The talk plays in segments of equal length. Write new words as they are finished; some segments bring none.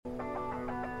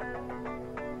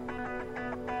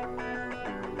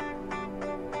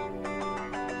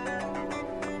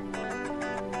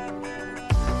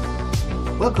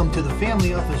Welcome to the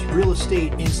Family Office Real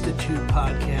Estate Institute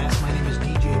podcast. My name is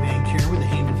DJ Van Kuren with the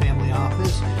Heyman Family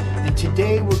Office, and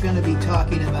today we're going to be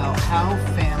talking about how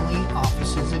family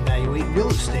offices evaluate real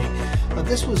estate.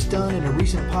 This was done in a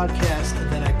recent podcast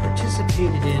that I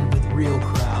participated in with Real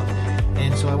Crowd,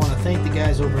 and so I want to thank the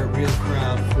guys over at Real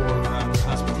Crowd for their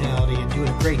hospitality and doing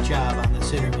a great job on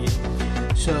this interview.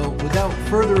 So without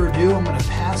further ado, I'm going to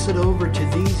pass it over to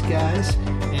these guys,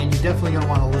 and you're definitely going to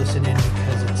want to listen in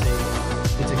because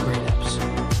it's a great episode.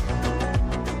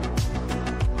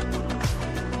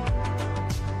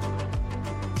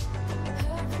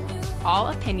 All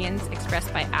opinions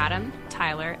expressed by Adam,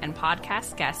 Tyler, and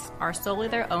podcast guests are solely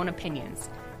their own opinions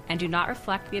and do not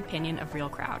reflect the opinion of Real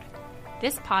Crowd.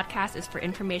 This podcast is for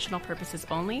informational purposes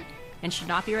only and should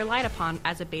not be relied upon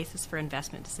as a basis for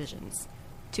investment decisions.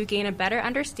 To gain a better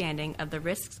understanding of the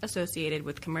risks associated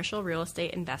with commercial real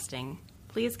estate investing,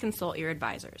 please consult your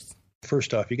advisors.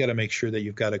 First off, you got to make sure that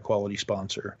you've got a quality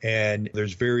sponsor, and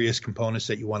there's various components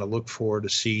that you want to look for to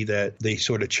see that they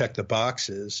sort of check the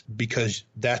boxes, because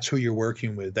that's who you're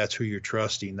working with, that's who you're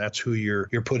trusting, that's who you're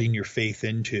putting your faith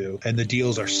into, and the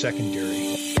deals are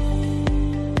secondary.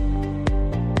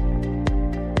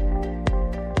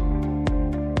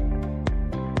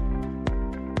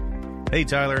 Hey,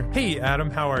 Tyler. Hey, Adam.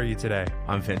 How are you today?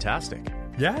 I'm fantastic.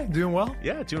 Yeah, doing well.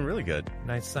 Yeah, doing really good.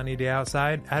 Nice sunny day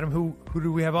outside. Adam, who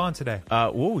do we have on today?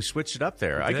 We switched it up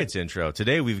there. I get to intro.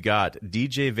 Today we've got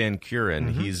DJ Van Kuren.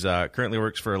 Mm-hmm. He's currently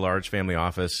works for a large family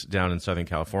office down in Southern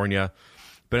California.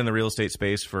 Been in the real estate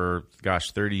space for,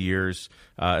 30 years,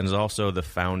 and is also the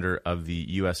founder of the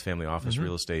U.S. Family Office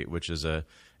Real Estate, which is a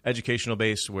educational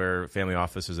base where family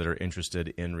offices that are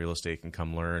interested in real estate can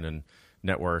come learn and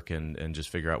network and just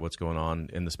figure out what's going on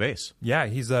in the space. Yeah,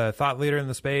 he's a thought leader in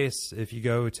the space. If you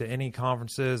go to any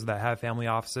conferences that have family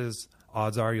offices,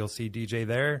 odds are you'll see DJ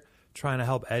there trying to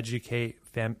help educate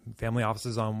family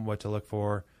offices on what to look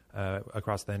for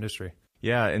across the industry.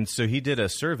 Yeah, and so he did a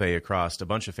survey across a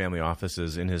bunch of family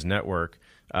offices in his network.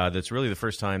 That's really the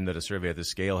first time that a survey at this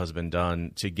scale has been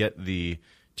done to get the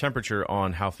temperature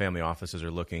on how family offices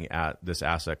are looking at this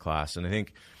asset class. And I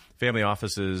think family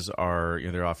offices are,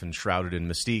 they're often shrouded in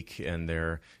mystique and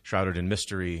they're shrouded in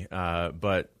mystery.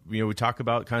 But, we talk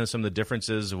about kind of some of the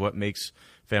differences of what makes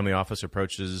family office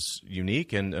approaches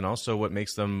unique and also what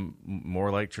makes them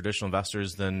more like traditional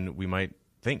investors than we might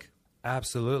think.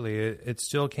 Absolutely. It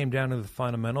still came down to the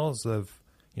fundamentals of,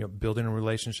 building a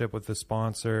relationship with the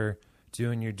sponsor,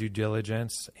 doing your due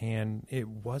diligence, and it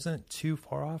wasn't too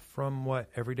far off from what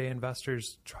everyday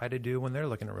investors try to do when they're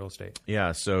looking at real estate.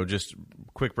 Yeah, so just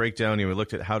quick breakdown. We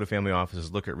looked at how do family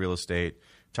offices look at real estate,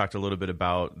 talked a little bit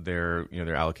about their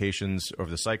allocations over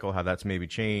the cycle, how that's maybe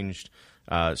changed,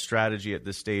 strategy at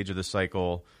this stage of the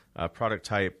cycle, product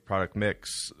type, product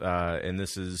mix, and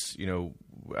this is,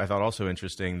 I thought also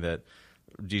interesting that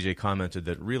DJ commented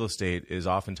that real estate is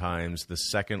oftentimes the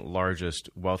second largest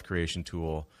wealth creation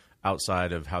tool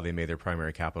outside of how they made their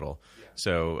primary capital. Yeah.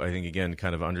 So I think, again,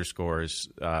 kind of underscores,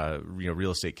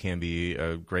 real estate can be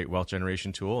a great wealth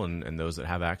generation tool, and those that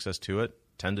have access to it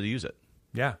tend to use it.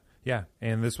 Yeah, yeah.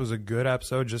 And this was a good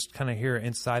episode, just kind of hear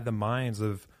inside the minds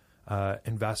of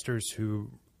investors who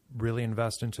really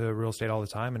invest into real estate all the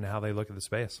time and how they look at the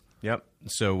space. Yep.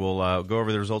 So we'll go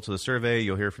over the results of the survey.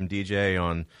 You'll hear from DJ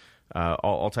on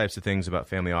all types of things about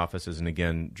family offices, and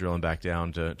again, drilling back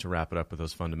down to wrap it up with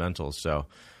those fundamentals. So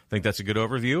I think that's a good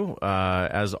overview.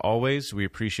 As always, we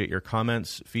appreciate your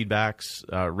comments, feedbacks,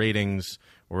 ratings,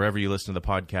 wherever you listen to the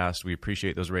podcast. We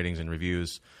appreciate those ratings and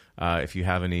reviews. If you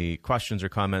have any questions or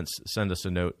comments, send us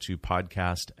a note to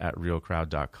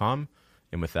podcast@realcrowd.com.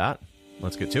 And with that,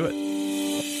 let's get to it.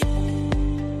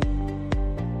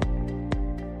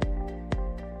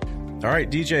 All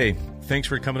right, DJ, thanks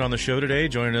for coming on the show today,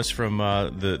 joining us from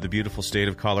the beautiful state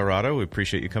of Colorado. We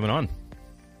appreciate you coming on.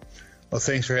 Well,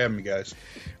 thanks for having me, guys.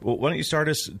 Well, why don't you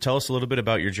tell us a little bit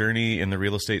about your journey in the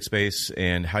real estate space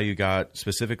and how you got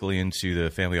specifically into the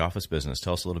family office business.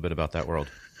 Tell us a little bit about that world.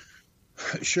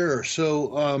 Sure.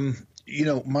 So,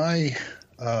 my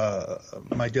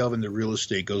delve into real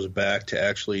estate goes back to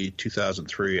actually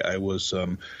 2003. I was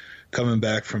coming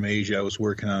back from Asia. I was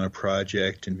working on a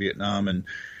project in Vietnam, and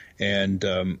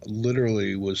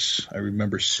literally I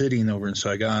remember sitting over in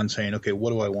Saigon saying, okay, what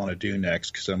do I want to do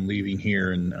next? Because I'm leaving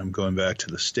here and I'm going back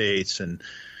to the States. And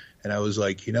I was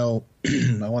like, I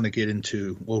want to get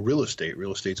into, real estate.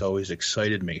 Real estate's always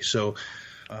excited me. So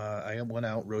I went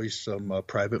out, raised some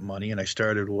private money, and I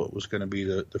started what was going to be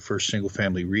the first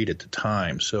single-family REIT at the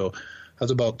time. So I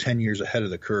was about 10 years ahead of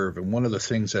the curve. And one of the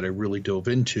things that I really dove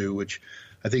into, which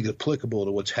I think is applicable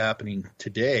to what's happening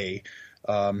today,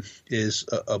 is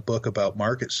a book about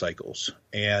market cycles.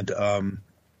 And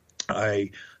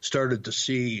I started to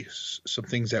see some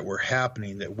things that were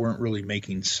happening that weren't really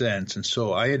making sense. And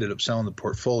so I ended up selling the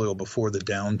portfolio before the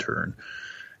downturn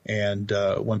and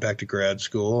went back to grad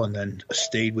school and then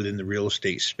stayed within the real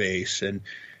estate space. And,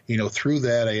 through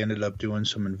that, I ended up doing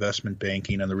some investment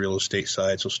banking on the real estate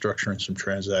side, so structuring some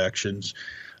transactions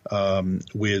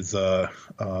with,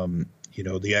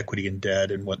 the equity and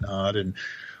debt and whatnot.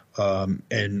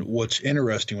 And what's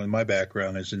interesting with my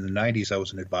background is in the 90s, I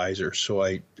was an advisor. So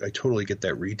I totally get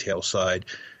that retail side.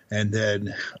 And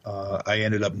then I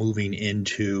ended up moving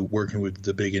into working with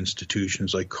the big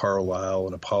institutions like Carlyle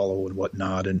and Apollo and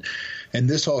whatnot. And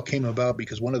this all came about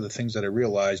because one of the things that I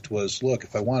realized was, look,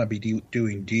 if I want to be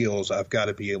doing deals, I've got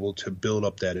to be able to build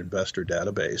up that investor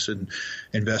database and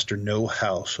investor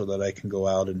know-how so that I can go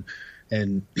out and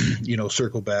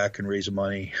circle back and raise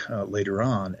money later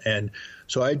on. And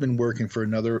so I'd been working for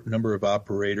another number of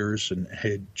operators and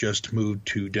had just moved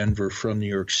to Denver from New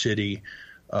York City,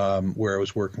 where I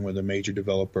was working with a major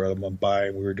developer out of Mumbai,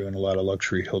 and we were doing a lot of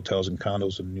luxury hotels and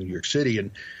condos in New York City.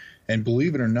 And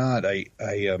believe it or not, I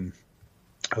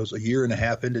was a year and a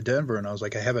half into Denver, and I was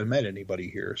like, I haven't met anybody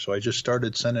here. So I just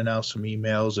started sending out some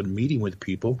emails and meeting with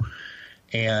people.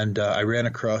 And I ran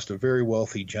across a very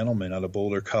wealthy gentleman out of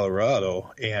Boulder,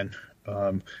 Colorado, and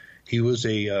he was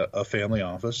a family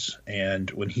office. And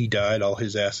when he died, all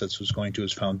his assets was going to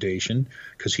his foundation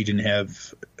because he didn't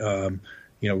have,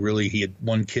 really he had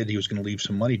one kid he was going to leave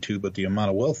some money to, but the amount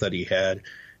of wealth that he had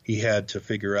to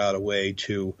figure out a way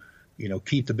to,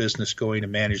 keep the business going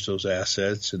and manage those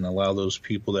assets and allow those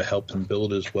people that helped him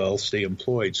build his wealth stay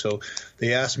employed. So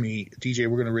they asked me, DJ,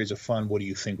 we're going to raise a fund. What do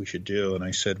you think we should do? And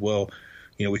I said, well,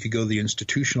 we could go the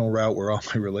institutional route where all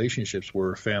my relationships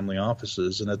were family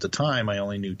offices. And at the time, I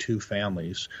only knew 2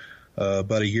 families.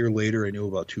 About a year later, I knew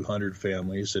about 200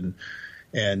 families.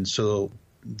 And so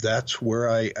that's where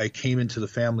I came into the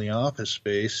family office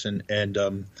space.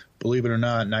 And believe it or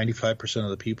not, 95% of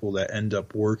the people that end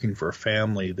up working for a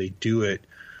family, they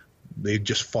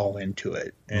just fall into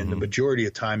it. And the majority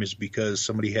of time is because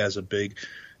somebody has a big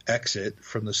exit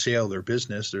from the sale of their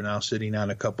business. They're now sitting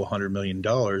on a couple $100 million.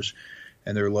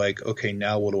 And they're like, okay,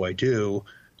 now what do I do?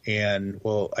 And,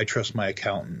 well, I trust my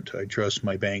accountant. I trust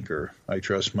my banker. I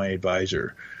trust my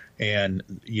advisor. And,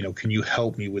 can you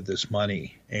help me with this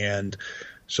money? And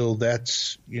so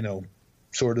that's,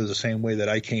 sort of the same way that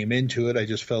I came into it. I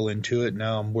just fell into it.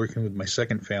 Now I'm working with my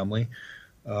second family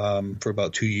for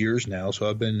about 2 years now. So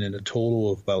I've been in a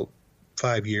total of about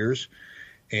 5 years.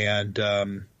 And,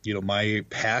 my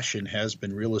passion has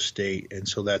been real estate. And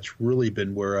so that's really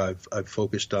been where I've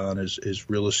focused on is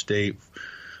real estate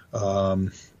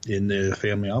in the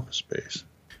family office space.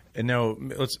 And now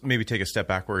let's maybe take a step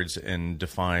backwards and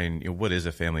define what is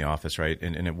a family office, right?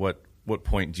 And at what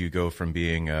point do you go from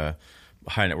being a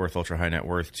high net worth, ultra high net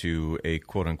worth to a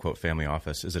quote unquote family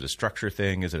office? Is it a structure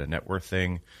thing? Is it a net worth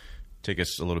thing? Take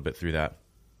us a little bit through that.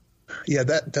 Yeah,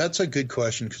 that's a good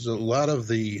question because a lot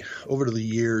of over the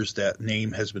years that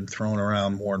name has been thrown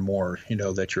around more and more,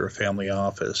 that you're a family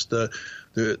office.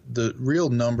 The real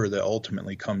number that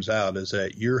ultimately comes out is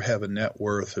that you have a net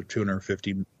worth of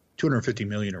 250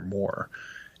 million or more.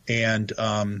 And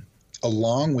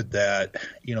along with that,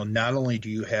 not only do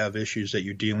you have issues that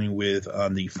you're dealing with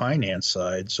on the finance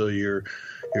side, so you're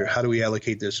how do we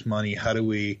allocate this money? How do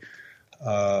we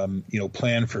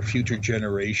plan for future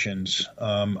generations,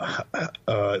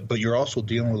 but you're also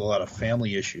dealing with a lot of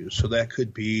family issues. So that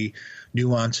could be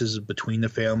nuances between the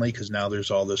family because now there's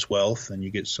all this wealth and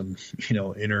you get some,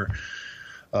 inner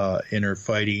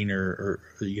fighting or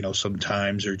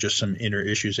sometimes or just some inner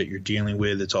issues that you're dealing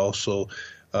with. It's also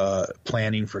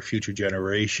planning for future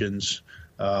generations.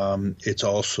 It's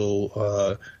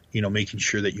also making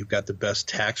sure that you've got the best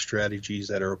tax strategies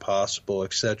that are possible,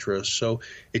 et cetera. So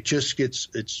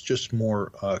it's just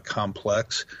more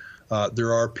complex.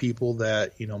 There are people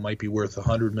that, might be worth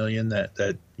 $100 million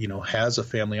that has a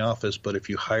family office, but if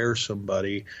you hire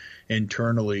somebody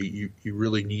internally, you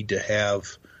really need to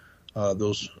have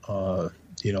those,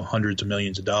 hundreds of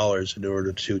millions of dollars in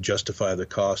order to justify the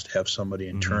cost to have somebody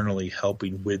internally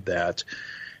helping with that.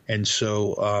 And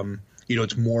so,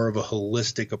 it's more of a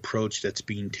holistic approach that's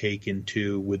being taken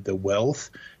to with the wealth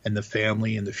and the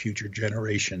family and the future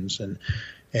generations. And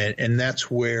that's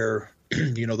where,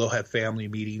 they'll have family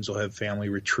meetings, they'll have family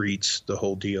retreats, the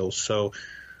whole deal. So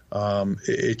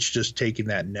It's just taking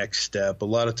that next step. A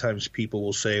lot of times people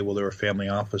will say, well, they're a family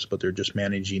office, but they're just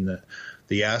managing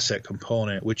the asset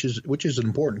component, which is an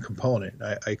important component.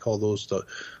 I call those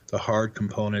the hard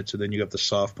components, and then you have the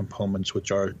soft components,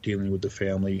 which are dealing with the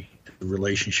family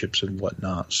relationships and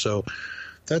whatnot. So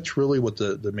that's really what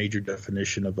the major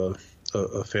definition of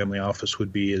a family office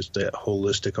would be, is that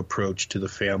holistic approach to the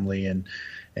family and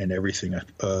everything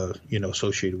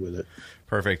associated with it.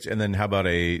 Perfect. And then how about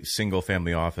a single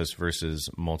family office versus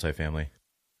multifamily?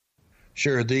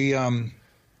 Sure. The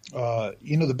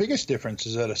biggest difference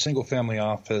is that a single family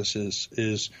office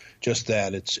is just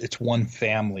that. It's one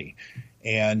family.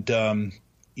 And,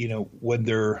 when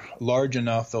they're large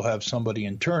enough, they'll have somebody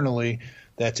internally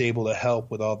that's able to help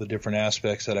with all the different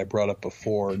aspects that I brought up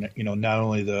before. And, not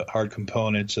only the hard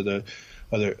components of the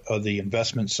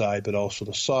investment side, but also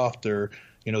the softer,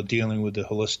 dealing with the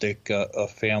holistic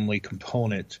family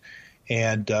component.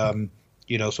 And, so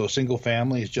a single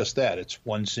family is just that. It's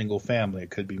one single family.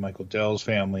 It could be Michael Dell's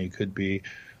family. It could be,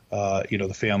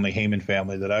 the family, Heyman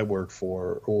family that I work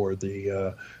for, or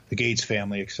the Gates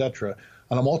family, et cetera.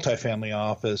 On a multifamily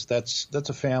office, that's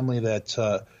a family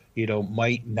that,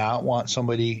 might not want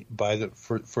somebody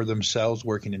for themselves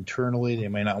working internally. They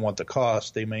may not want the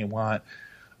cost. They may want,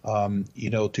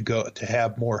 to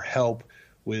have more help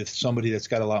with somebody that's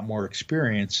got a lot more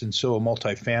experience. And so a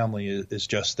multifamily is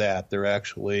just that. They're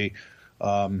actually,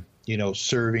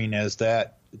 serving as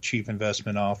that chief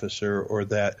investment officer or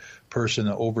that person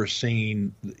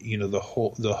overseeing, the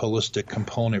holistic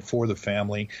component for the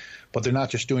family. But they're not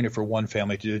just doing it for one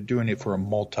family. They're doing it for a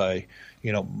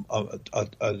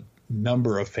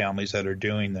number of families that are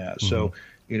doing that. Mm-hmm. So,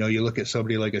 you look at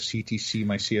somebody like a CTC,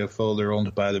 my CFO, they're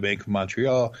owned by the Bank of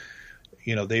Montreal.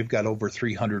 They've got over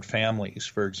 300 families,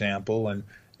 for example,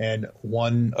 and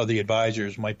one of the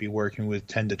advisors might be working with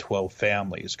 10 to 12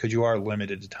 families, because you are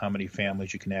limited to how many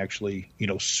families you can actually,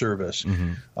 service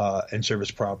and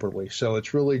service properly. So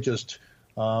it's really just,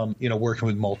 working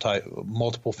with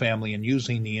multiple family and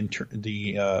using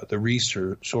the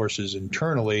resources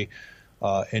internally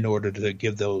in order to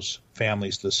give those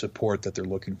families the support that they're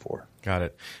looking for. Got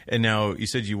it. And now you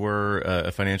said you were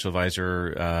a financial advisor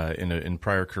in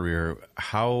prior career.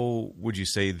 How would you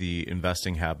say the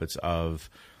investing habits of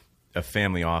a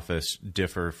family office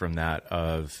differ from that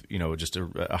of, just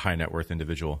a high net worth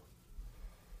individual?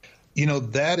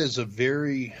 That is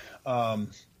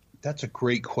that's a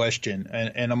great question.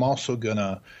 And I'm also going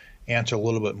to answer a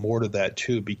little bit more to that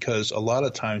too, because a lot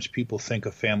of times people think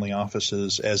of family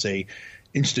offices as a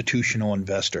institutional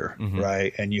investor,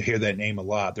 right? And you hear that name a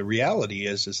lot. The reality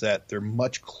is that they're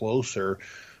much closer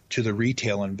to the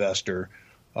retail investor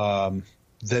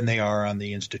than they are on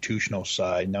the institutional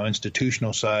side. Now,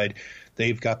 institutional side,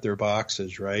 they've got their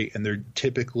boxes, right? And they're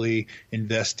typically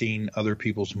investing other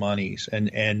people's monies.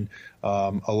 And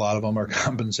a lot of them are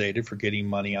compensated for getting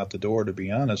money out the door, to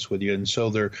be honest with you. And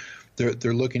so they're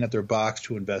looking at their box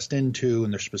to invest into in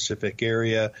their specific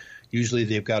area. Usually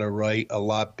they've got to write a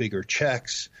lot bigger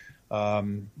checks,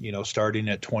 starting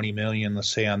at $20 million,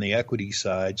 let's say, on the equity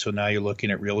side. So now you're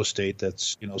looking at real estate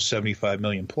that's, $75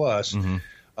 million plus.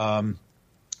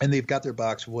 And they've got their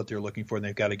box of what they're looking for, and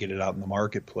they've got to get it out in the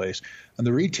marketplace. On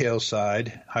the retail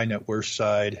side, high net worth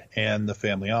side, and the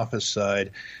family office side,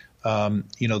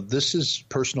 this is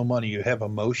personal money. You have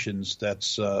emotions.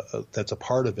 That's a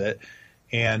part of it.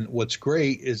 And what's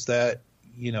great is that,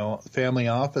 family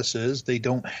offices, they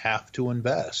don't have to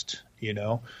invest,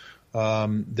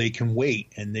 they can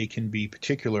wait, and they can be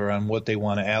particular on what they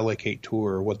want to allocate to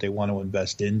or what they want to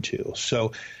invest into.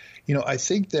 So, I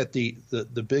think that the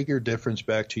bigger difference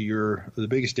the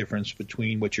biggest difference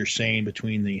between what you're saying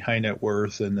between the high net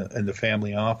worth and the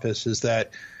family office is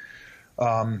that,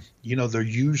 they're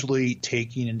usually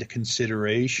taking into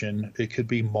consideration, it could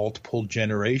be multiple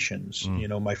generations.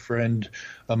 My friend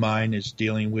of mine is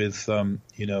dealing with,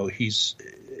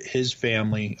 his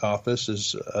family office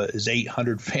is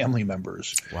 800 family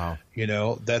members. Wow.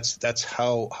 That's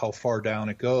how far down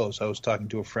it goes. I was talking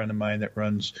to a friend of mine that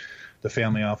runs the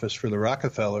family office for the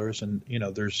Rockefellers, and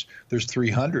there's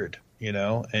 300,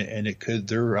 and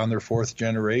they're on their fourth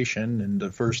generation, and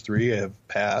the first three have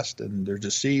passed and they're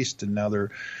deceased, and now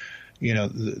they're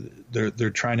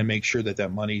trying to make sure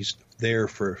that money's there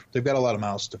they've got a lot of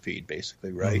mouths to feed,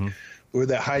 basically, right? With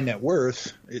that high net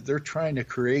worth, they're trying to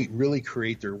create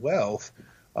their wealth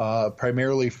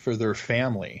primarily for their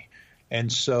family,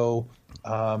 and so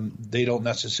they don't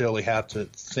necessarily have to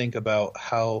think about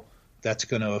how that's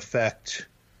going to affect,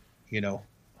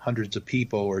 hundreds of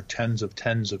people or tens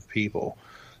of people.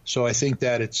 So I think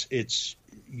that it's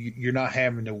you're not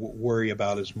having to worry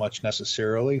about as much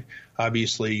necessarily.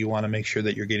 Obviously, you want to make sure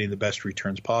that you're getting the best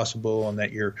returns possible and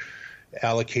that you're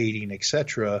allocating, et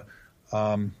cetera.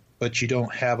 But you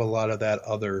don't have a lot of that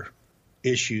other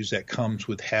issues that comes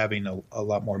with having a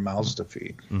lot more mouths to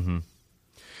feed. Mm-hmm.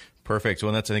 Perfect.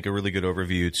 Well, that's, I think, a really good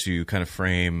overview to kind of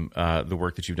frame the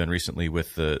work that you've done recently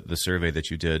with the survey that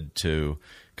you did to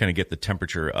kind of get the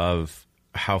temperature of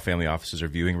how family offices are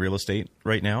viewing real estate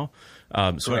right now. So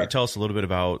why don't you tell us a little bit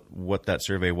about what that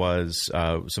survey was,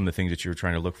 some of the things that you were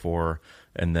trying to look for,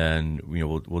 and then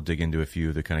we'll dig into a few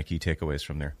of the kind of key takeaways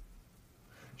from there.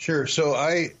 Sure. So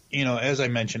as I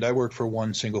mentioned, I work for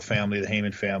one single family, the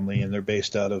Heyman family, and they're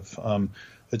based out of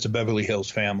it's a Beverly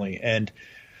Hills family. And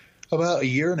about a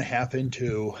year and a half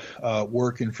into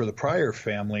working for the prior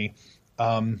family,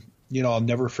 I'll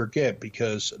never forget,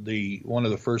 because one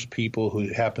of the first people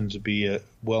who happens to be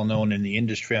well known in the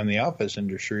industry, family office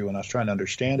industry, when I was trying to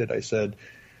understand it, I said,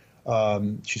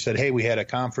 she said, hey, we had a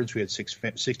conference, we had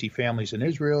 60 families in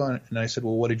Israel, and I said,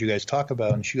 well, what did you guys talk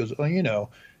about? And she goes,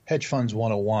 hedge funds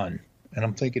 101. And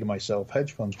I'm thinking to myself,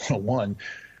 hedge funds 101,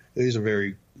 these are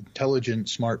very intelligent,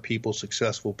 smart people,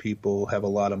 successful people, have a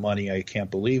lot of money. I can't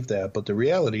believe that. But the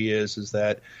reality is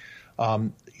that,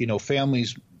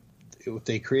 families, if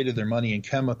they created their money in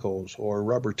chemicals or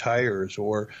rubber tires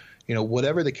or,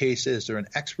 whatever the case is, they're an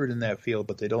expert in that field,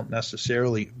 but they don't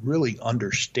necessarily really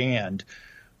understand,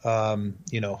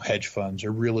 hedge funds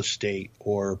or real estate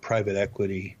or private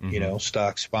equity,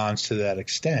 stock bonds to that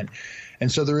extent.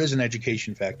 And so there is an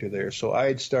education factor there. So I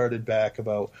had started back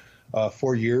about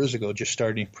 4 years ago, just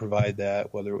starting to provide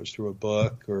that, whether it was through a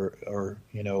book or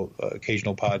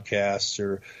occasional podcasts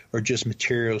or just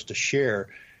materials to share.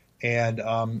 And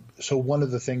so one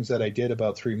of the things that I did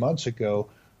about 3 months ago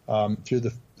through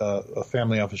the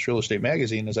Family Office Real Estate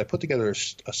magazine is I put together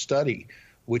a study,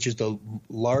 which is the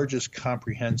largest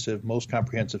most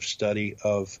comprehensive study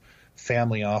of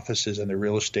family offices and the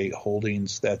real estate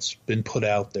holdings that's been put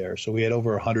out there. So we had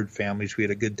over 100 families. We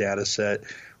had a good data set.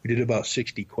 We did about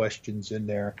 60 questions in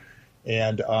there.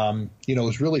 And, it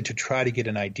was really to try to get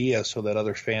an idea so that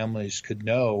other families could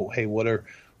know, hey, what are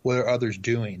others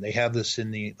doing? They have this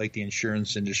in the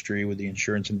insurance industry with the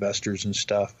insurance investors and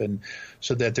stuff, and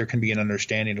so that there can be an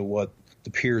understanding of what the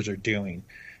peers are doing.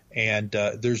 And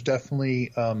there's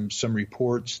definitely some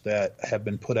reports that have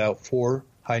been put out for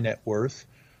high net worth,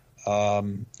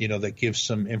 that gives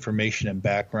some information and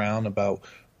background about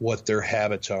what their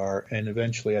habits are. And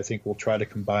eventually I think we'll try to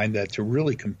combine that to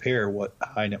really compare what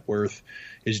high net worth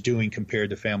is doing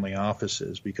compared to family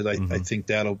offices, because I think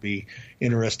that'll be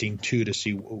interesting too, to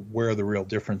see where are the real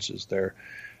differences there.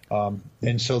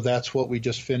 And so that's what we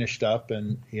just finished up.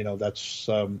 And, that's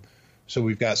so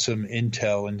we've got some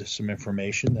intel into some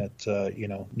information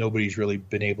that, nobody's really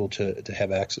been able to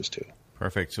have access to.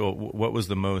 Perfect. So what was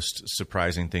the most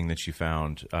surprising thing that you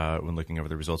found when looking over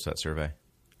the results of that survey?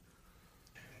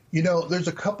 There's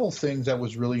a couple things that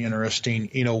was really interesting.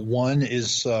 One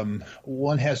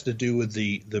has to do with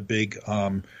the big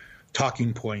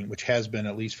talking point, which has been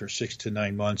at least for 6 to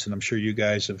 9 months, and I'm sure you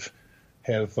guys have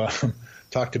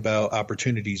talked about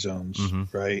opportunity zones,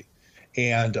 right?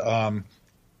 And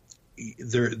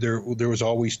there was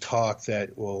always talk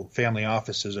that, well, family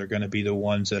offices are going to be the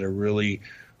ones that are really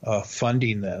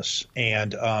funding this,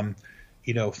 and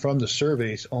from the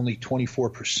surveys, only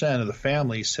 24% of the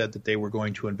families said that they were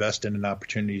going to invest in an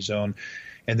opportunity zone,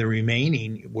 and the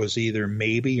remaining was either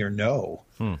maybe or no.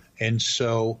 And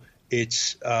so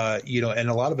it's, and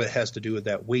a lot of it has to do with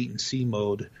that wait and see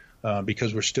mode,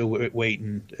 because we're still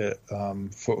waiting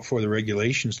for the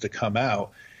regulations to come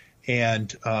out.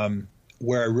 And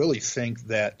where I really think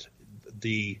that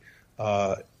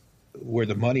where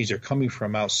the monies are coming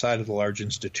from outside of the large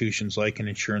institutions like an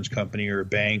insurance company or a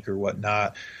bank or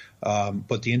whatnot,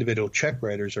 but the individual check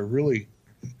writers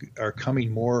are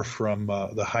coming more from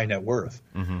the high net worth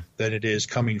than it is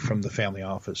coming from the family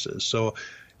offices. So,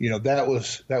 that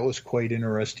was quite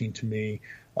interesting to me.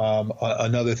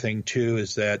 Another thing too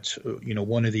is that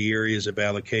one of the areas of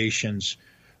allocations,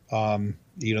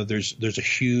 there's a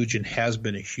huge and has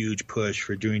been a huge push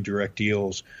for doing direct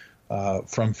deals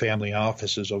from family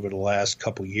offices over the last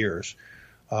couple years.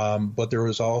 But there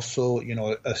was also,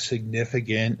 a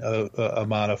significant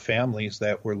amount of families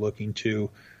that were looking to,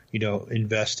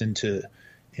 invest into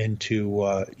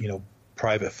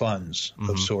private funds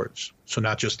of sorts. So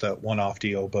not just that one-off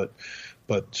deal, but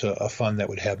a fund that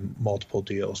would have multiple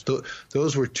deals.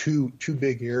 Those were two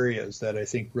big areas that I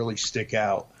think really stick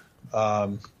out,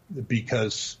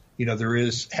 because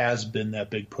there has been that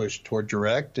big push toward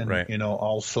direct, and right.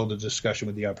 Also the discussion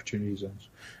with the opportunity zones.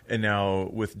 And now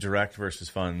with direct versus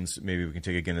funds, maybe we can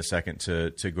take again a second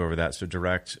to go over that. So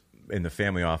direct in the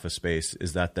family office space,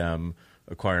 is that them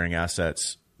acquiring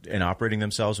assets and operating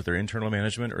themselves with their internal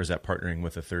management, or is that partnering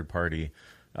with a third party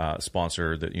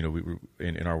sponsor that we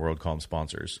in our world call them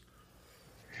sponsors?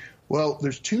 Well,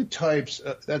 there's two types.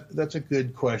 That's a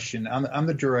good question. On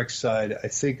the direct side, I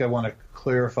think I want to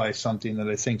clarify something that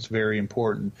I think is very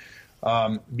important,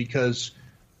 because,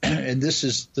 and this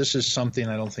is something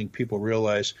I don't think people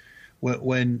realize.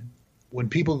 When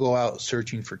people go out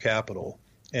searching for capital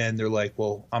and they're like,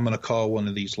 well, I'm going to call one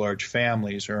of these large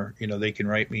families, or they can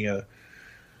write me a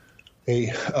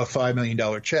 $5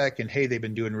 million check, and hey, they've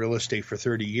been doing real estate for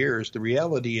 30 years. The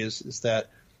reality is that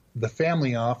the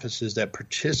family offices that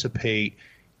participate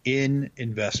in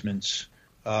investments,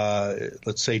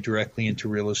 let's say directly into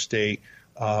real estate,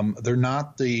 they're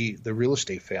not the real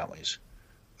estate families,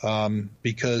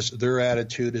 because their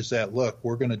attitude is that, look,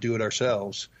 we're going to do it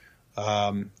ourselves,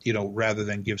 rather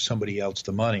than give somebody else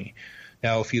the money.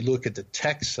 Now, if you look at the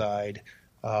tech side,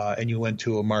 and you went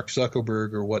to a Mark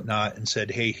Zuckerberg or whatnot and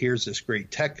said, hey, here's this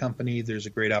great tech company, there's a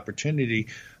great opportunity,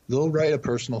 they'll write a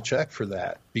personal check for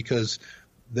that because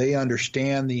they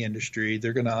understand the industry.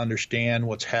 They're going to understand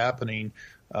what's happening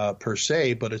per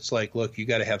se, but it's like, look, you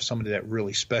got to have somebody that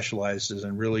really specializes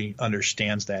and really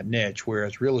understands that niche,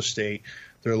 whereas real estate,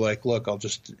 they're like, look, I'll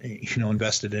just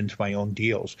invest it into my own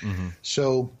deals. Mm-hmm.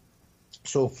 So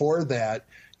for that,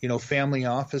 family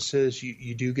offices,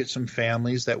 you do get some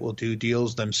families that will do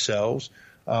deals themselves,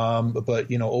 but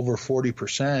over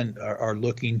 40% are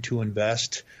looking to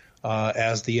invest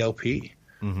as the LP,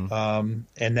 mm-hmm.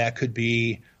 And that could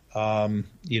be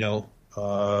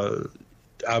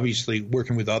obviously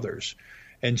working with others,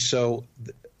 and so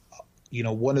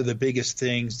one of the biggest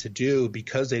things to do,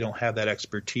 because they don't have that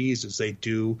expertise, is they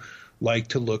do like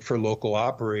to look for local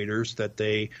operators that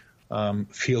they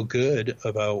feel good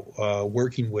about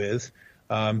working with,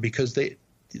 because they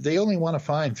only want to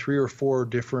find 3 or 4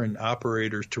 different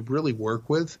operators to really work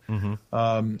with,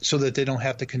 mm-hmm. So that they don't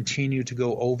have to continue to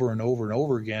go over and over and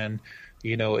over again.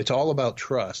 It's all about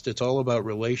trust. It's all about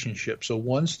relationships. So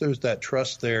once there's that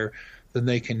trust there, then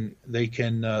they can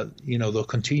they'll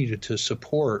continue to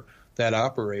support that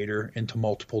operator into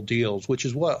multiple deals, which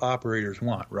is what operators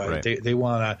want, right? They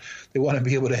want to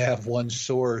be able to have one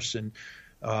source and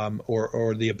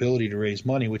or the ability to raise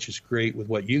money, which is great with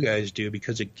what you guys do,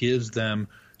 because it gives them,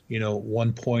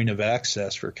 one point of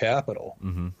access for capital,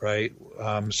 mm-hmm. right?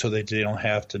 So that they don't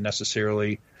have to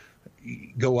necessarily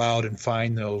go out and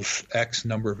find those X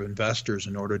number of investors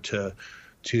in order to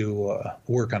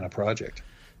work on a project.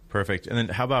 Perfect. And then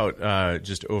how about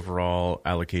just overall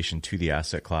allocation to the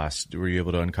asset class? Were you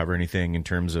able to uncover anything in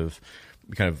terms of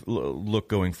kind of look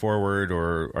going forward,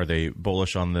 or are they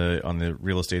bullish on the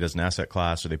real estate as an asset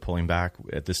class? Are they pulling back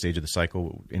at this stage of the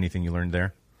cycle? Anything you learned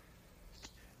there?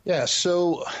 Yeah.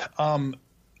 So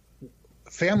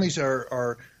families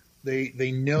are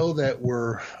they know that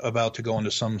we're about to go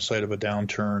into some sort of a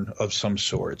downturn of some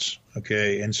sorts.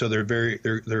 Okay, and so they're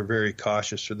very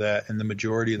cautious for that, and the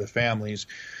majority of the families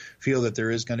feel that there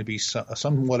is going to be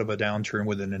somewhat of a downturn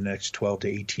within the next 12 to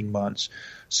 18 months.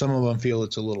 Some of them feel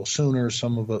it's a little sooner.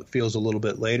 Some of it feels a little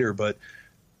bit later. But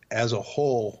as a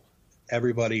whole,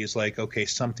 everybody is like, okay,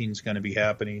 something's going to be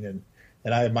happening. And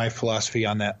I have my philosophy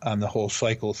on that, on the whole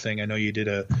cycle thing. I know you did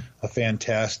a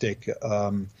fantastic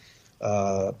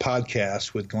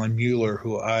podcast with Glenn Mueller,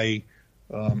 who I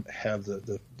have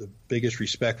the biggest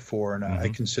respect for, and mm-hmm. I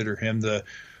consider him the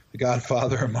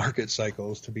godfather of market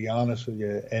cycles, to be honest with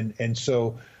you. And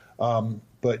so,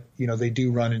 but they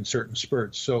do run in certain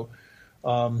spurts. So,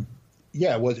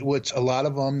 what's a lot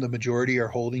of them, the majority are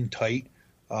holding tight.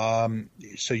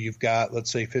 So you've got,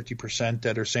 let's say 50%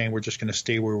 that are saying we're just going to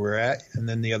stay where we're at. And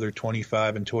then the other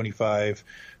 25 and 25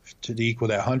 to equal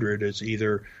that 100 is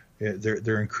either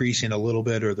they're increasing a little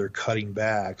bit or they're cutting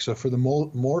back. So for the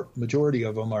more majority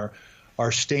of them are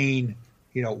staying,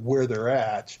 where they're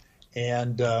at.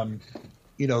 And, the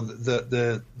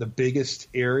biggest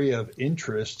area of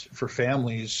interest for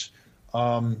families,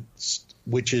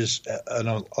 which is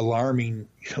an alarming,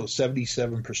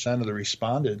 77% of the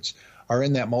respondents are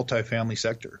in that multifamily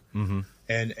sector. Mm-hmm.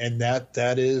 And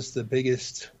that is the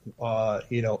biggest,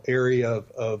 area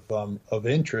of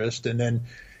interest. And then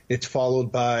it's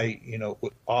followed by,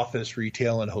 office,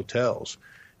 retail, and hotels.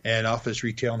 And office,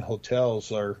 retail, and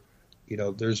hotels are,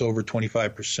 there's over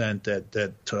 25%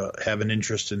 that have an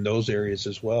interest in those areas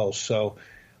as well. So,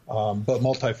 but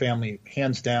multifamily,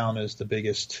 hands down, is the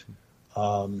biggest,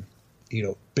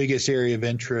 biggest area of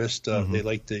interest. They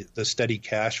like the steady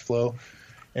cash flow,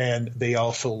 and they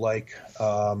also like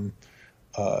the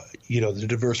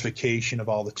diversification of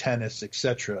all the tenants, et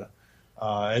cetera.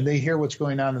 And they hear what's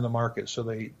going on in the market, so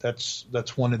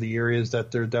that's one of the areas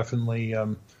that they're definitely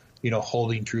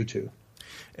holding true to.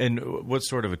 And what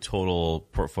sort of a total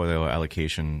portfolio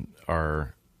allocation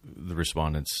are the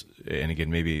respondents? And again,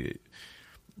 maybe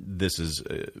this is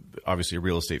obviously a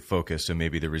real estate focus, so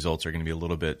maybe the results are going to be a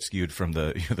little bit skewed from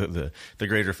the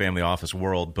greater family office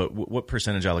world. But what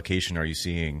percentage allocation are you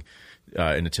seeing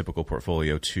in a typical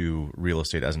portfolio to real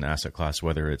estate as an asset class,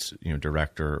 whether it's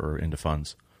direct or into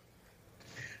funds?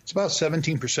 It's about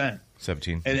 17%.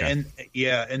 17, and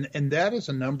that is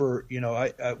a number.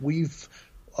 We've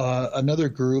another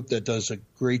group that does a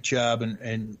great job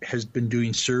and has been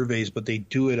doing surveys, but they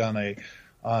do it on a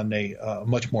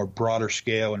much more broader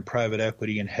scale in private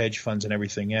equity and hedge funds and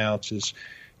everything else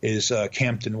is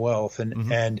Campton Wealth,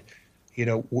 and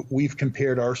we've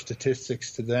compared our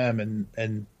statistics to them,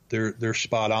 and they're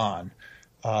spot on.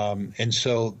 And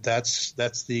so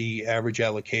that's the average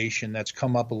allocation. That's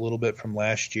come up a little bit from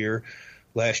last year.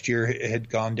 Last year it had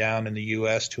gone down in the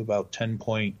U.S. to about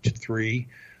 10.3.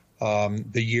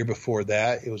 The year before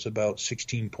that, it was about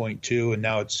 16.2, and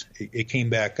now it came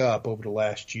back up over the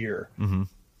last year. Mm-hmm.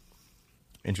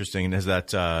 Interesting. And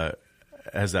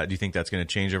do you think that's going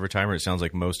to change over time, or it sounds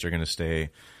like most are going to stay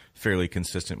fairly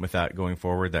consistent with that going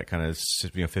forward? That kind of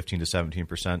 15 to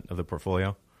 17% of the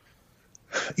portfolio.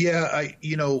 Yeah,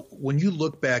 when you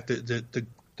look back,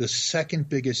 the second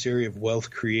biggest area of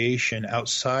wealth creation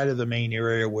outside of the main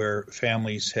area where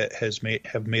families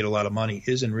have made a lot of money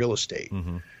is in real estate.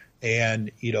 Mm-hmm.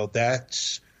 And,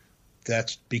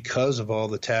 that's because of all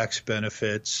the tax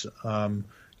benefits.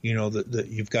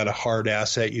 You've got a hard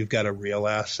asset, you've got a real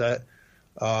asset,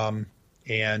 and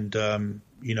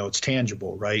it's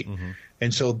tangible, right? Mm-hmm.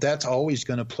 And so that's always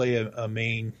going to play a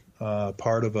main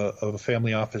part of a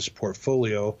family office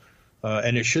portfolio,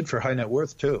 and it should for high net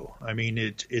worth too. I mean,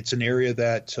 it's an area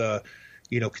that,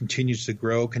 continues to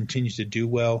grow, continues to do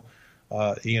well.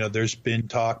 There's been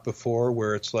talk before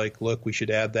where it's like, look, we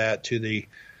should add that to the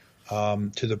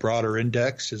broader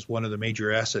index as one of the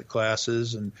major asset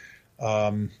classes, and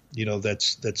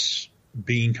that's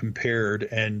being compared,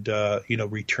 and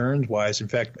returns wise. In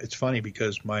fact, it's funny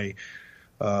because my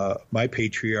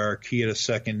patriarch,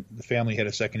 the family had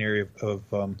a second area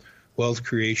of wealth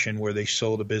creation where they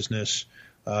sold a business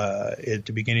at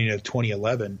the beginning of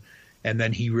 2011, and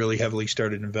then he really heavily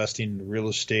started investing in real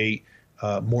estate.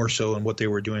 More so in what they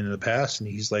were doing in the past. And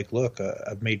he's like, look,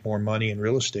 I've made more money in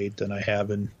real estate than I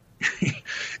have in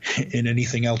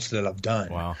anything else that I've done.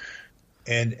 Wow.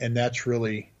 And that's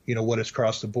really, what has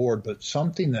crossed the board. But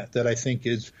something that I think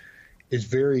is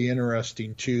very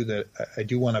interesting too, that I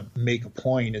do want to make a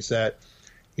point, is that,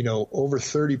 over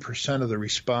 30% of the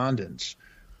respondents,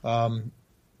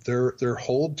 their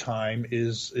hold time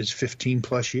is 15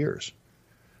 plus years.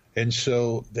 And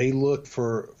so they look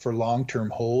for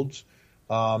long-term holds.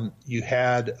 You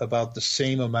had about the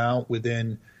same amount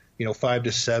within, 5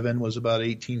 to 7 was about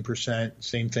 18%.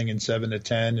 Same thing in 7 to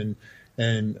 10,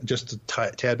 and just a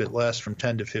tad bit less from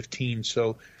 10 to 15.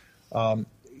 So,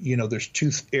 there's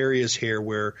two areas here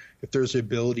where if there's the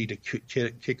ability to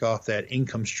kick off that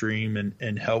income stream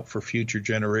and help for future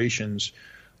generations,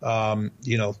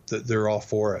 they're all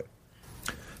for it.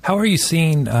 How are you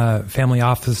seeing family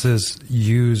offices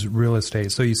use real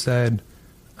estate? So you said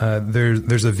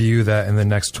there's a view that in the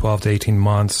next 12 to 18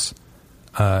 months,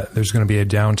 there's going to be a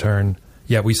downturn.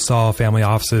 Yet we saw family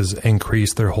offices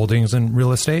increase their holdings in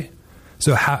real estate.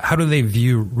 So how do they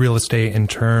view real estate in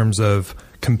terms of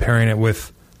comparing it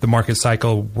with the market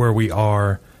cycle where we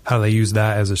are? How do they use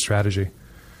that as a strategy?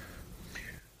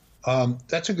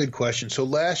 That's a good question. So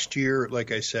last year,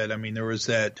 like I said, I mean, there was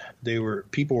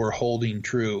people were holding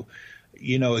true.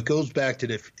 It goes back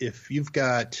to if you've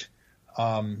got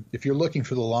if you're looking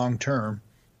for the long term,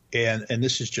 and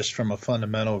this is just from a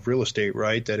fundamental of real estate,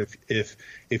 right? That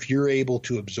if you're able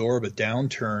to absorb a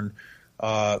downturn,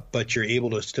 but you're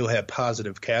able to still have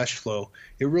positive cash flow,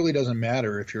 it really doesn't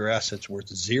matter if your asset's worth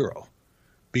zero,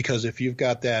 because if you've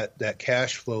got that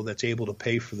cash flow that's able to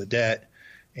pay for the debt,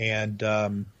 and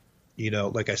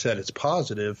like I said, it's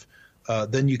positive,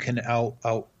 then you can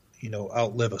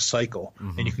outlive a cycle,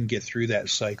 mm-hmm. and you can get through that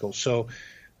cycle. So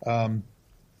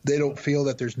they don't feel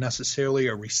that there's necessarily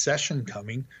a recession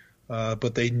coming,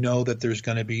 but they know that there's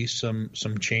going to be some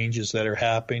changes that are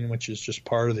happening, which is just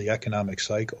part of the economic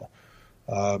cycle.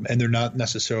 And they're not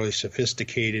necessarily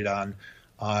sophisticated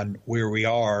on where we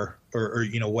are or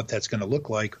what that's going to look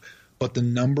like, But the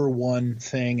number one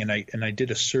thing, and I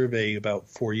did a survey about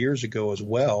 4 years ago as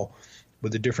well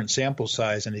with a different sample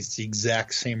size, and it's the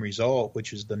exact same result,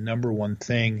 which is the number one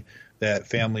thing that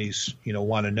families,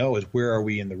 want to know is where are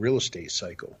we in the real estate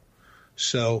cycle?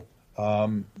 So,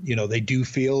 they do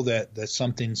feel that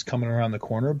something's coming around the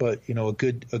corner, but, a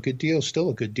good deal is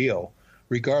still a good deal,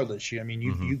 regardless. I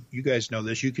mean, you guys know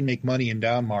this. You can make money in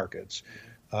down markets,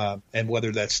 and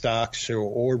whether that's stocks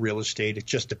or real estate, it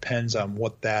just depends on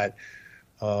what that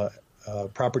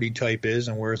property type is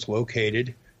and where it's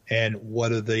located, and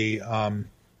what are the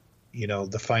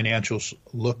the financials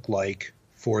look like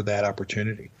for that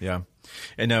opportunity. Yeah.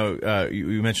 And now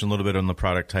you mentioned a little bit on the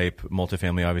product type,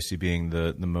 multifamily obviously being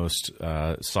the most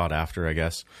sought after, I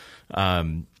guess.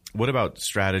 What about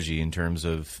strategy in terms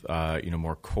of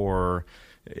more core,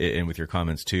 and with your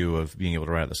comments too of being able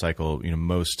to ride out the cycle?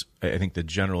 I think the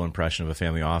general impression of a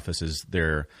family office is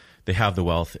they have the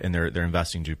wealth and they're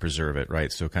investing to preserve it,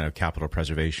 right? So kind of capital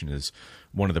preservation is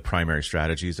one of the primary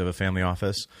strategies of a family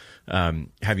office.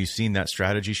 Have you seen that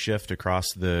strategy shift across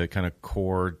the kind of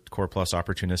core plus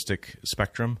opportunistic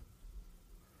spectrum?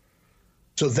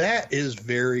 So that is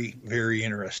very, very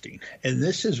interesting. And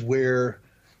this is where,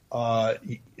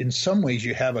 in some ways,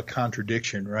 you have a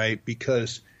contradiction, right?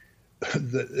 Because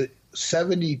the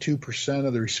 72%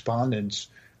 of the respondents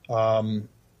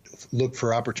look for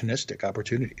opportunistic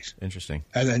opportunities. Interesting.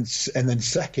 And then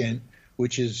second,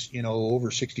 which is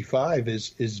over 65,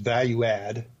 is value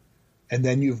add, and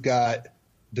then you've got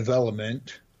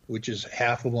development, which is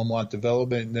half of them want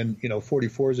development, and then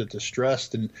 44 is at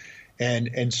distressed,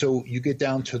 and so you get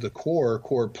down to the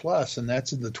core plus, and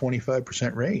that's in the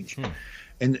 25% range,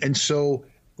 and so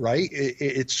right,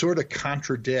 it sort of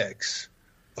contradicts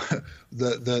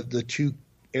the two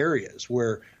areas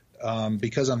where.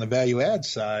 Because on the value add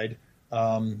side,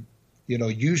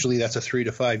 usually that's a 3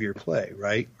 to 5 year play,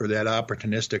 right? Or that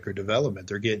opportunistic or development.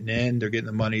 They're getting in, they're getting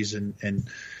the monies and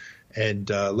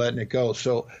letting it go.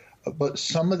 So, but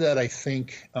some of that, I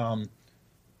think,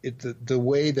 the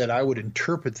way that I would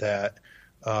interpret that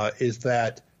is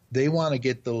that they want to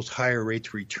get those higher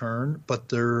rates return, but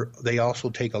they also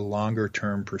take a longer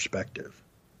term perspective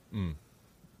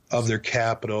of their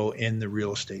capital in the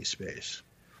real estate space.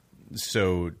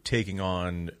 So taking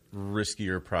on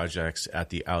riskier projects at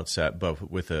the outset,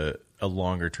 but with a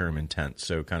longer term intent.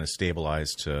 So kind of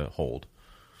stabilize to hold.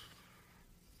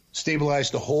 Stabilize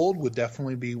to hold would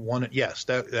definitely be one. Yes,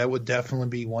 that would definitely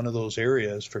be one of those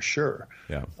areas for sure.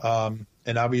 Yeah.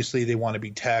 And obviously they want to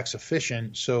be tax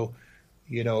efficient. So,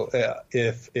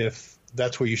 if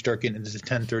that's where you start getting into the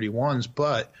 1031s,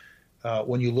 but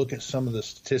when you look at some of the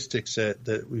statistics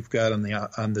that we've got on the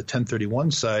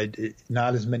 1031 side,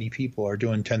 not as many people are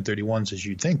doing 1031s as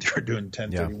you'd think they're doing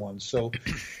 1031s. Yeah. So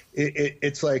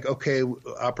it's like, okay,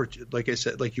 like I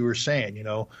said, like you were saying,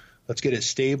 let's get it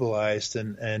stabilized,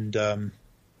 and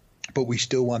but we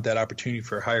still want that opportunity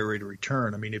for a higher rate of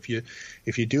return. I mean, if you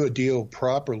do a deal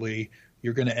properly,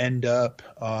 you're going to end up,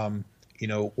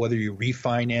 whether you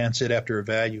refinance it after a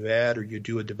value add or you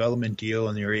do a development deal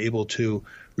and you're able to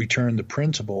return the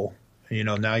principal,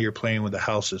 now you're playing with the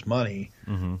house's money.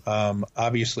 Mm-hmm.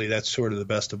 Obviously, that's sort of the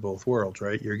best of both worlds,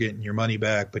 right? You're getting your money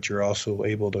back, but you're also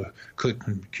able to click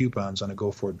coupons on a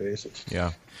go-forward basis.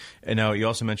 Yeah. And now you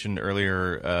also mentioned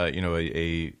earlier,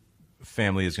 a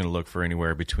family is going to look for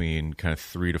anywhere between kind of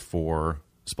 3 to 4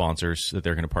 sponsors that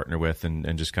they're going to partner with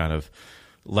and just kind of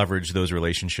leverage those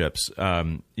relationships. I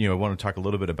want to talk a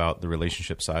little bit about the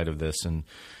relationship side of this, and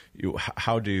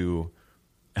how do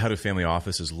family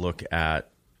offices look at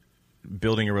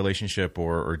building a relationship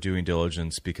or doing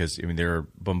diligence? Because they're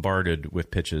bombarded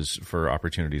with pitches for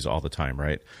opportunities all the time,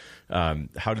 right?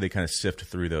 How do they kind of sift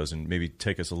through those, and maybe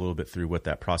take us a little bit through what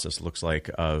that process looks like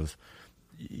of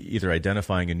either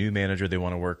identifying a new manager they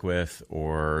want to work with,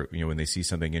 or when they see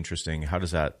something interesting, how does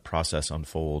that process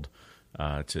unfold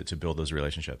to build those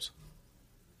relationships?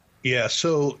 Yeah.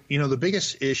 So, the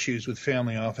biggest issues with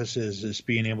family offices is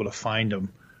being able to find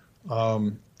them.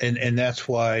 And that's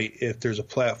why if there's a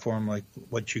platform like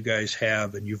what you guys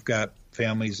have and you've got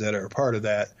families that are a part of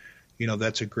that,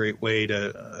 that's a great way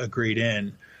to grade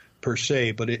in per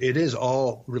se, but it is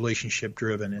all relationship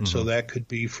driven. And so that could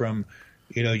be from,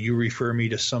 you refer me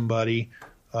to somebody,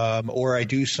 or I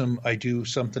do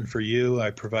something for you.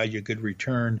 I provide you a good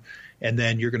return, and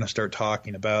then you're going to start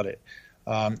talking about it.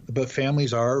 But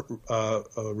families are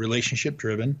relationship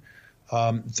driven.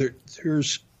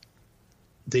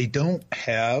 They don't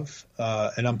have,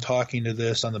 and I'm talking to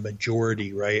this on the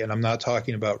majority, right? And I'm not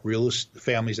talking about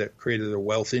families that created their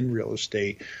wealth in real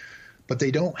estate, but they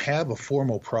don't have a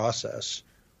formal process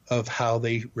of how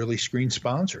they really screen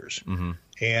sponsors. Mm-hmm.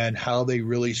 and how they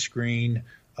really screen,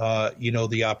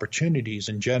 the opportunities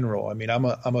in general. I mean, I'm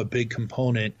a big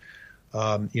component.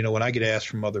 When I get asked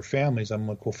from other families, I'm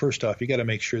like, well, first off, you got to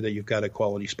make sure that you've got a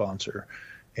quality sponsor.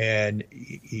 And,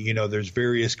 there's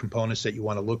various components that you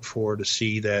want to look for to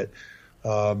see that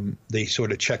they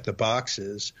sort of check the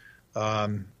boxes,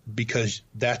 because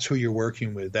that's who you're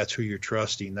working with. That's who you're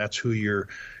trusting. That's who you're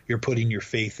putting your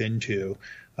faith into.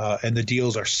 And the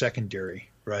deals are secondary,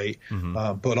 right?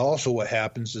 Mm-hmm. But also what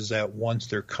happens is that once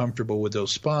they're comfortable with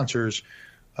those sponsors,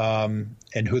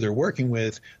 and who they're working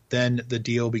with, then the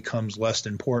deal becomes less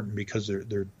important because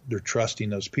they're trusting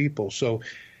those people. So,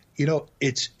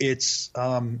 it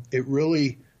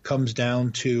really comes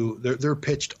down to they're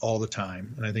pitched all the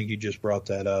time, and I think you just brought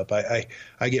that up. I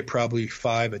get probably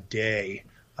 5 a day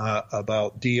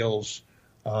about deals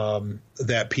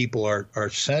that people are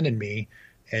sending me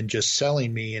and just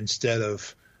selling me instead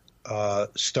of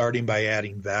starting by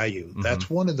adding value. Mm-hmm. That's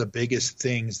one of the biggest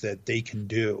things that they can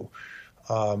do.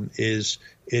 Is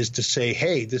to say,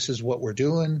 hey, this is what we're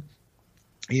doing.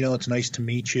 It's nice to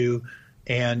meet you,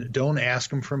 and don't ask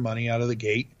them for money out of the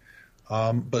gate,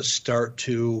 but start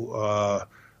to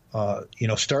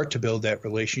build that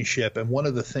relationship. And one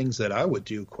of the things that I would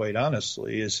do, quite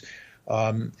honestly, is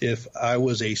if I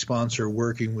was a sponsor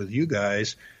working with you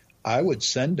guys, I would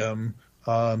send them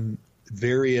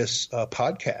various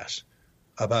podcasts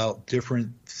about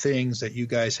different things that you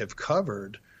guys have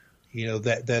covered,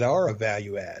 that are a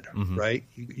value add, mm-hmm. right?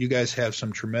 You guys have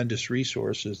some tremendous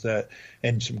resources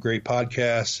and some great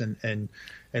podcasts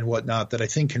and whatnot that I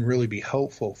think can really be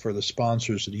helpful for the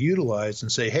sponsors to utilize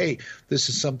and say, hey, this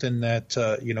is something that,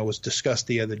 was discussed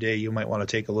the other day. You might want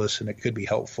to take a listen. It could be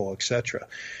helpful, et cetera.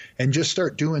 And just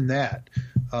start doing that.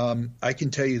 I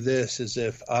can tell you this is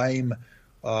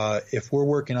if we're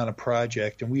working on a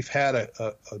project, and we've had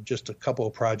just a couple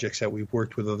of projects that we've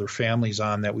worked with other families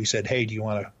on that we said, hey, do you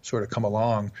want to sort of come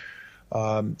along?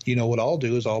 What I'll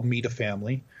do is I'll meet a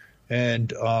family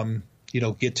and,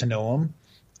 get to know them,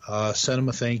 send them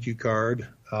a thank you card,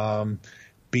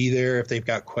 be there if they've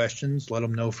got questions, let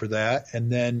them know for that.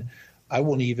 And then I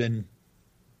won't even,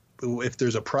 if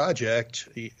there's a project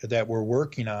that we're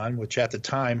working on, which at the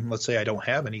time, let's say I don't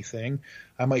have anything,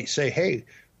 I might say, hey,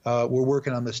 we're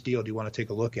working on this deal. Do you want to take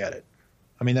a look at it?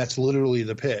 I mean, that's literally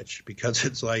the pitch, because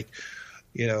it's like,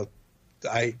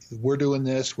 we're doing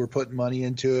this, we're putting money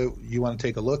into it. You want to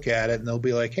take a look at it? And they'll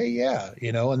be like, hey, yeah,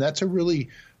 and that's a really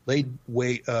laid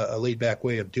back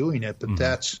way of doing it. But mm-hmm.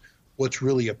 that's what's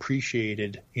really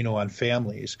appreciated, on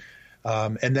families.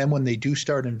 And then when they do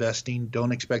start investing,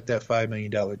 don't expect that $5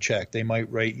 million check. They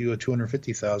might write you a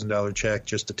 $250,000 check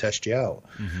just to test you out.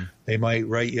 Mm-hmm. They might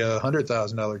write you a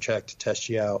 $100,000 check to test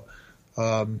you out.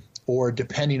 Or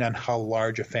depending on how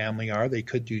large a family are, they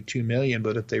could do $2 million.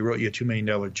 But if they wrote you a $2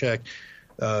 million check,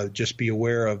 just be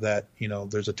aware of that.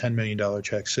 There's a $10 million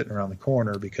check sitting around the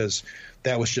corner, because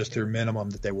that was just their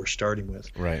minimum that they were starting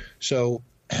with. Right. So,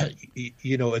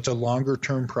 it's a longer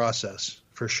term process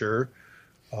for sure.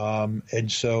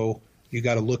 And so you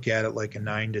got to look at it like a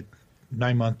 9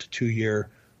 month to 2 year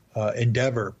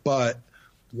endeavor. But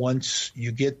once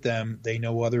you get them, they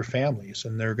know other families,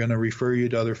 and they're going to refer you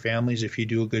to other families if you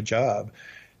do a good job,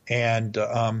 and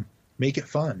make it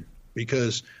fun.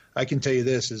 Because I can tell you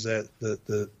this is that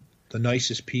the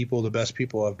nicest people, the best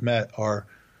people I've met are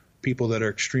people that are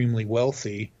extremely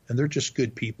wealthy, and they're just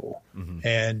good people. Mm-hmm.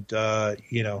 And,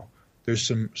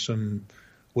 there's some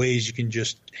ways you can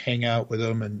just hang out with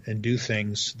them and do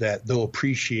things that they'll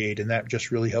appreciate, and that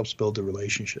just really helps build the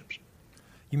relationships.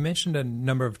 You mentioned a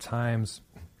number of times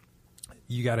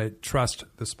you got to trust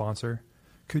the sponsor.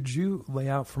 Could you lay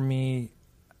out for me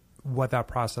what that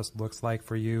process looks like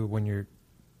for you when you're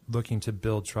looking to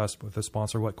build trust with a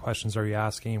sponsor? What questions are you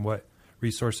asking? What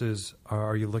resources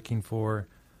are you looking for?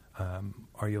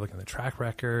 Are you looking at the track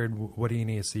record? What do you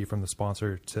need to see from the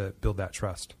sponsor to build that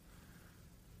trust?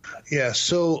 Yeah,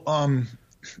 so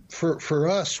for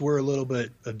us, we're a little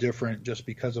bit different just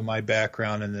because of my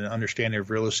background and the understanding of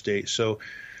real estate. So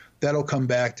that'll come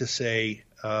back to say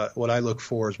what I look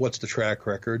for is what's the track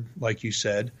record, like you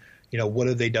said. What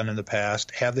have they done in the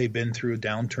past? Have they been through a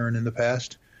downturn in the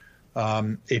past?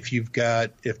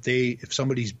 If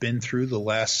somebody's been through the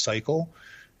last cycle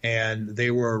and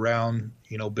they were around,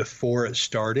 before it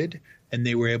started, and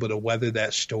they were able to weather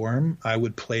that storm, I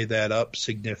would play that up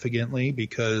significantly,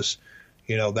 because,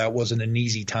 that wasn't an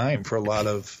easy time for a lot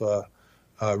of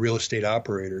real estate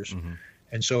operators. Mm-hmm.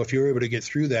 And so if you're able to get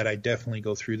through that, I definitely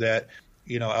go through that.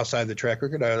 Outside the track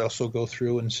record, I'd also go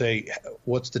through and say,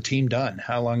 what's the team done?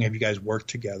 How long have you guys worked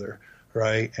together,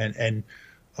 right? And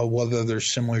whether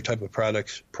there's similar type of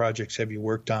projects have you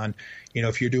worked on.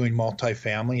 If you're doing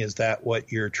multifamily, is that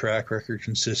what your track record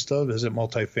consists of? Is it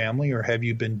multifamily, or have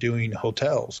you been doing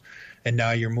hotels and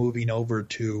now you're moving over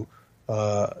to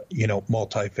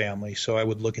multifamily? So I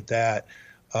would look at that.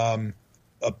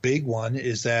 A big one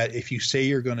is that if you say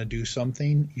you're going to do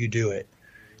something, you do it.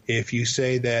 If you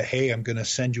say that, hey, I'm going to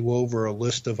send you over a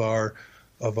list of our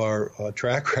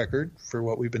track record for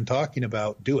what we've been talking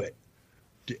about, do it.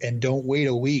 And don't wait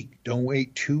a week. Don't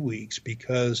wait 2 weeks,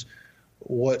 because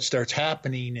what starts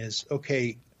happening is,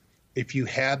 okay, if you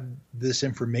had this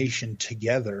information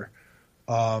together,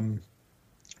 then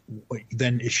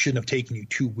it shouldn't have taken you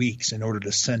 2 weeks in order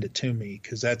to send it to me,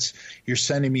 because you're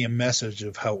sending me a message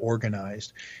of how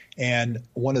organized. And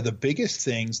one of the biggest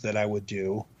things that I would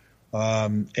do,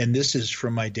 and this is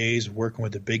from my days working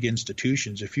with the big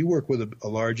institutions, if you work with a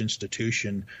large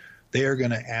institution, they are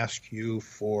going to ask you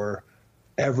for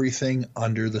everything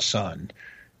under the sun.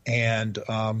 And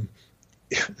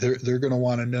they're going to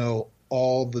want to know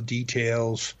all the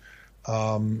details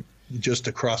just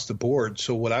across the board.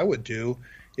 So what I would do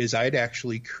is I'd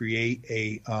actually create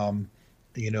a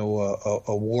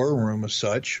war room as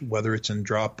such, whether it's in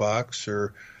Dropbox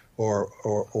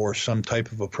or some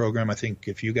type of a program. I think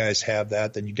if you guys have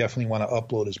that, then you definitely want to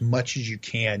upload as much as you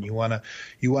can. You want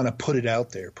to put it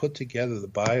out there, put together the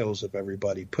bios of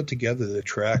everybody, put together the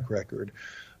track record,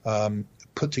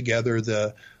 put together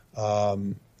the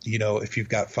if you've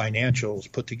got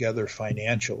financials, put together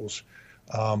financials.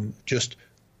 Just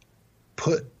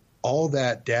put all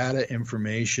that data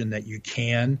information that you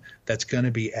can that's going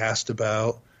to be asked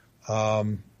about,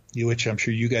 which I'm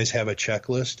sure you guys have a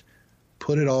checklist.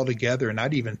 Put it all together, and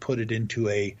I'd even put it into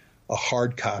a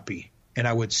hard copy, and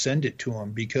I would send it to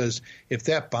them, because if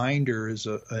that binder is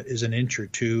an inch or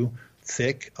two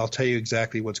thick, I'll tell you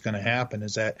exactly what's going to happen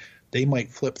is that they might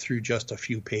flip through just a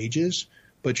few pages,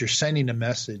 but you're sending a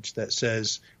message that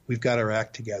says, we've got our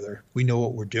act together. We know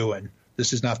what we're doing.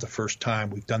 This is not the first time.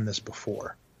 We've done this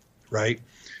before, right?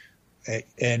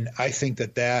 And I think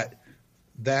that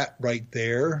right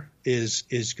there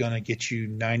is going to get you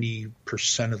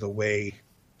 90% of the way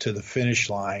to the finish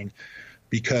line,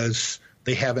 because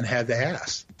they haven't had to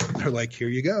ask. They're like, here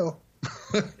you go.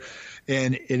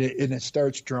 and it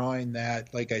starts drawing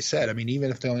that, like I said, I mean,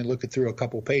 even if they only look it through a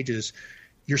couple pages,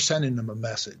 you're sending them a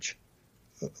message,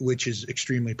 which is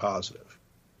extremely positive.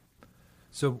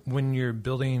 So when you're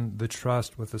building the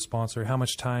trust with the sponsor, how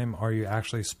much time are you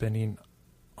actually spending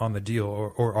on the deal,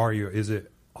 or is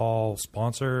it all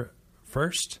sponsor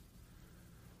first?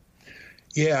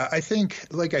 Yeah, I think,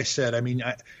 like I said, I mean,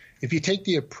 if you take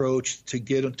the approach to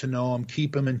get to know them,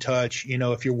 keep them in touch,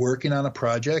 if you're working on a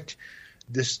project,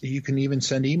 you can even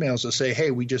send emails that say,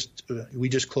 hey, we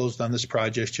just closed on this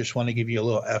project. Just want to give you a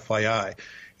little FYI.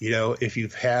 If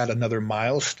you've had another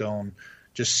milestone,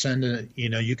 just send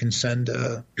you can send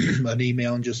an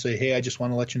email and just say, hey, I just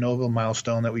want to let you know of a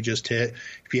milestone that we just hit.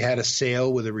 If you had a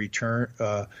sale with a return,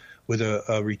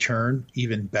 return,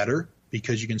 even better,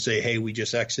 because you can say, hey, we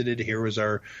just exited. Here was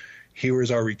our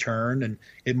return. And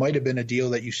it might have been a deal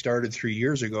that you started 3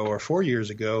 years ago or 4 years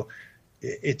ago.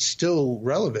 It's still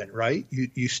relevant, right?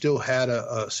 You still had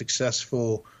a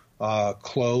successful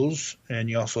close, and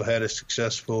you also had a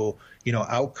successful,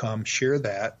 outcome. Share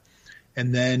that.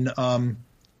 And then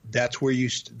that's where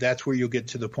you'll get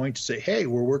to the point to say, hey,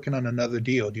 we're working on another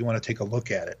deal. Do you want to take a look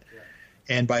at it? Yeah.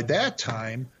 And by that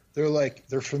time,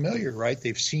 they're familiar, right?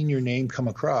 They've seen your name come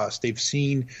across. They've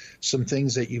seen some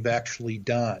things that you've actually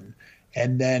done.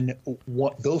 And then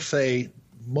what they'll say,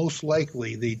 most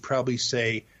likely they'd probably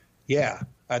say, yeah,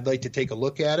 I'd like to take a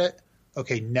look at it.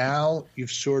 Okay, now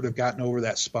you've sort of gotten over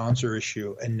that sponsor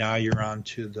issue, and now you're on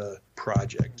to the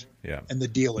project and the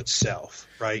deal itself,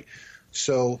 right?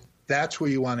 So that's where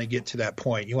you want to get to that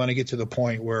point. You want to get to the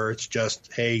point where it's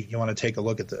just, hey, you want to take a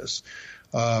look at this.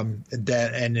 And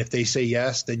if they say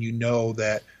yes, then you know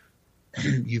that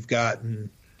you've gotten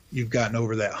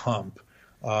over that hump.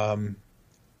 And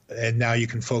now you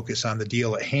can focus on the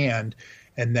deal at hand.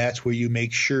 And that's where you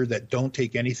make sure that don't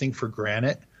take anything for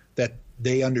granted, that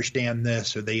they understand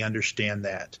this or they understand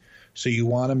that. So you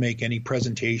want to make any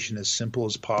presentation as simple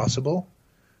as possible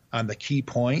on the key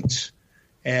points.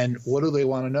 And what do they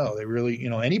want to know? They really,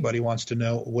 anybody wants to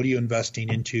know, what are you investing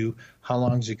into? How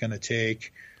long is it going to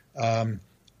take?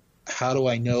 How do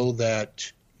I know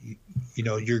that,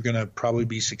 you're going to probably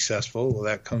be successful? Well,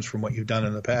 that comes from what you've done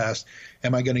in the past.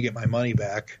 Am I going to get my money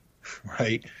back?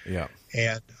 Right. Yeah.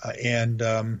 And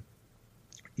do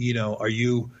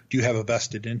you have a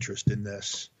vested interest in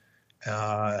this?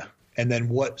 And then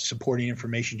what supporting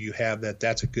information do you have that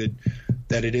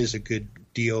it is a good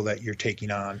deal that you're taking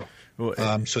on?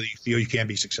 so you feel you can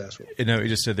be successful. No, you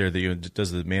just said there that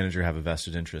does the manager have a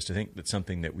vested interest? I think that's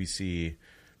something that we see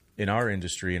in our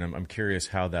industry, and I'm curious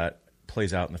how that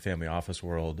plays out in the family office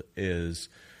world. Is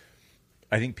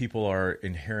I think people are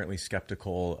inherently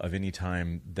skeptical of any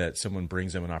time that someone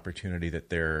brings them an opportunity that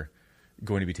they're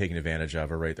going to be taken advantage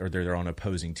of, or they're on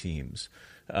opposing teams,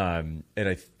 and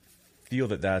I feel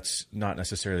that that's not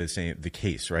necessarily the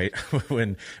case, right?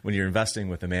 when you're investing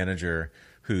with a manager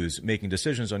who's making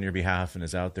decisions on your behalf and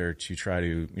is out there to try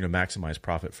to maximize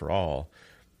profit for all,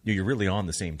 you're really on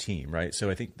the same team, right? So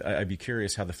I think I'd be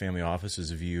curious how the family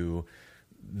offices view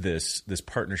this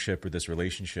partnership or this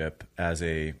relationship as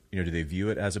do they view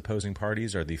it as opposing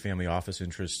parties? Are the family office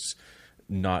interests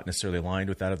not necessarily aligned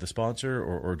with that of the sponsor,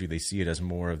 or do they see it as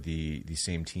more of the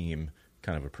same team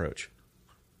kind of approach?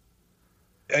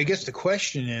 I guess the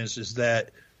question is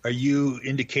that, are you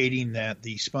indicating that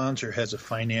the sponsor has a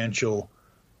financial,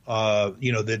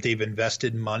 that they've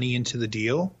invested money into the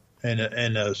deal and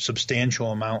a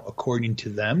substantial amount according to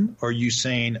them? Or are you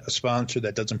saying a sponsor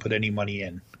that doesn't put any money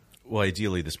in? Well,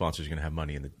 ideally, the sponsor is going to have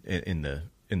money in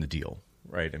the deal,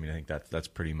 right? I mean, I think that's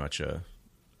pretty much a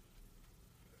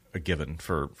given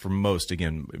for most.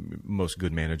 Again, most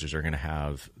good managers are going to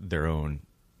have their own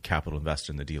capital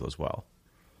invested in the deal as well.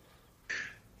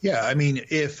 Yeah, I mean,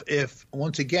 if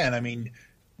once again, I mean,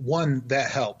 one, that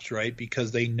helps, right?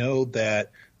 Because they know that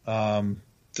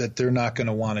that they're not going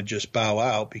to want to just bow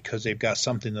out because they've got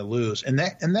something to lose, and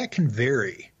that can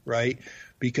vary, right?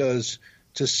 Because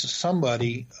to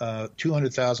somebody,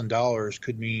 $200,000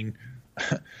 could mean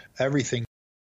everything